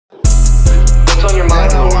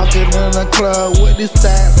walking in the club with these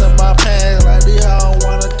stacks in my pants, like these hoes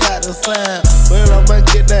wanna cut the sound. But I'ma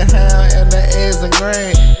get the hound and the eggs and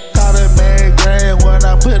green. Call it Mary Green when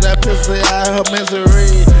I put that pussy out her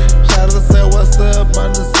misery. Try to say what's up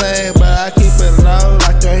on the same, but I keep it low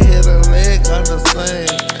like I hit a leg on the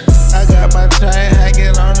same. I got my chain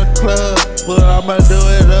hanging on the club, but I'ma do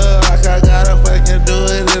it up like I gotta fucking do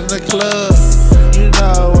it in the club. You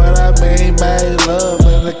know what I mean, made love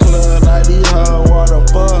in the club. Like these hoes wanna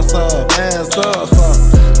fuck some, man, some.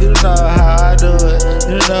 You know how I do it,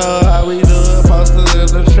 you know how we do it. Posted in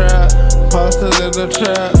the trap, posted in the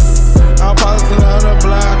trap. I'm posted on the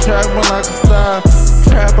block, trapping like a star,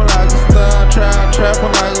 trapping like a star,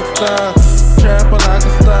 trapping like a star, trapping like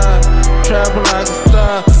a star, trapping like a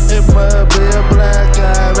star. It must be a black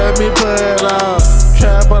guy, let me put it on.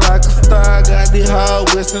 Trapping like a star, got these hoes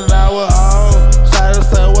wishing I was on. Try to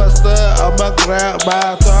say what's up, I'ma grab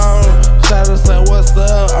my throat. Try to say what's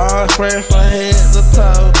up, all fresh from head to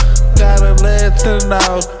toe. Gotta let you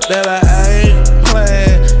know that I ain't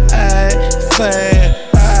playing, I ain't saying.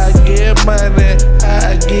 I get money,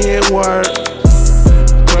 I get work.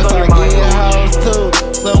 Plus I get hoes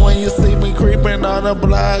too. So when you see me creeping on the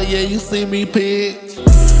block, yeah, you see me pick.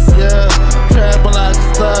 Yeah, trapping like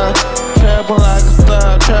a star, trapping like a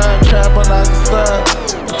star, trapping like a star,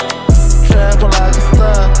 trapping like a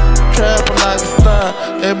star, trapping like a star.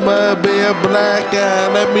 It must be a black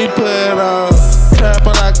guy, let me put it on.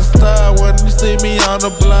 Trapping like a star when you see me on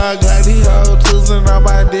the block. Got these hoes choosing on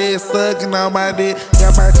my dick, sucking on my dick.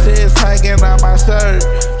 Got my chest hanging on my shirt.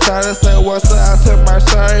 Try to say what's up, I took my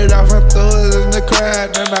shirt off and threw it in the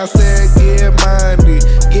crowd. Then I said get money,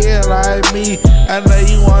 get like me. I know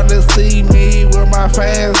you wanna see me with my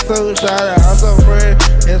fan suit. Shout out some friends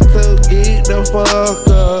and to get the fuck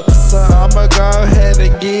up. So I'ma go ahead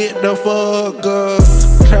and get the fuck up.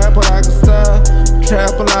 Trapping like a star,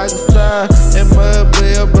 trapping like a star. It must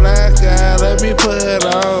be a black guy, let me put it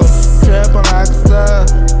on. Trapping like a star,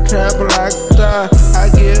 trapping like a star. I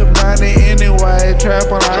get money anyway,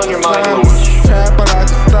 trapping like a star, trapping like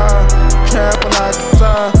a star, trapping like a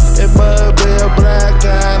star. It must be a black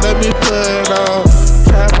guy, let me put it on.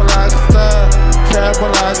 Trapping like a star,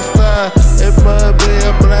 trapping like a star. It must be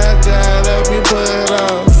a black guy, let me put it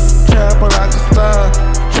on. Trapping like a star,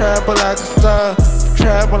 trapping like a star,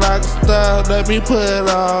 trapping like a star. Let me put it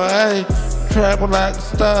on, hey. Trapping like a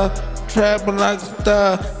star, trapping like a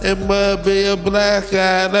star. It must be a black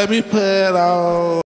guy, let me put it on.